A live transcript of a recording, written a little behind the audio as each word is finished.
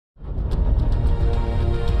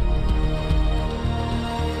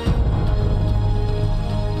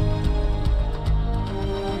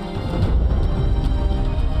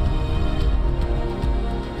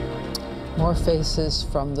more faces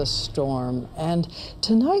from the storm. And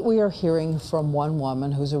tonight we are hearing from one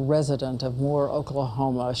woman who's a resident of Moore,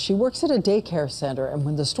 Oklahoma. She works at a daycare center, and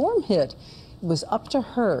when the storm hit, it was up to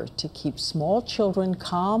her to keep small children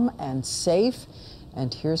calm and safe.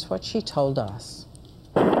 And here's what she told us.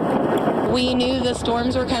 We knew the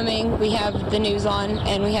storms were coming. We have the news on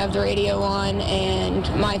and we have the radio on, and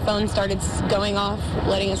my phone started going off,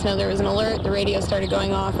 letting us know there was an alert. The radio started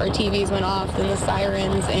going off, our TVs went off, then the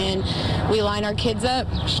sirens, and we line our kids up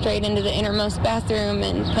straight into the innermost bathroom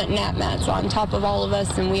and put nap mats on top of all of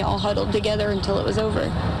us, and we all huddled together until it was over.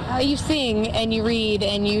 You sing and you read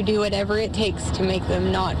and you do whatever it takes to make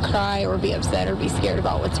them not cry or be upset or be scared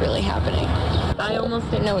about what's really happening. I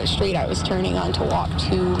almost didn't know what street I was turning on to walk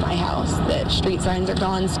to my house. The street signs are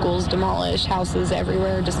gone, schools demolished, houses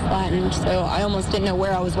everywhere just flattened. So I almost didn't know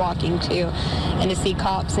where I was walking to. And to see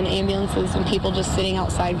cops and ambulances and people just sitting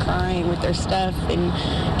outside crying with their stuff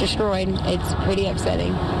and destroyed, it's pretty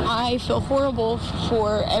upsetting. I feel horrible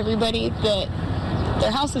for everybody that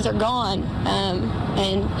their houses are gone.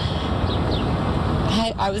 And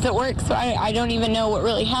I was at work, so I don't even know what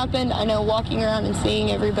really happened. I know walking around and seeing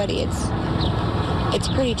everybody, it's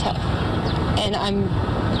pretty tough. And I'm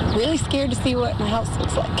really scared to see what my house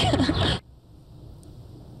looks like.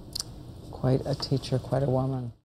 Quite a teacher, quite a woman.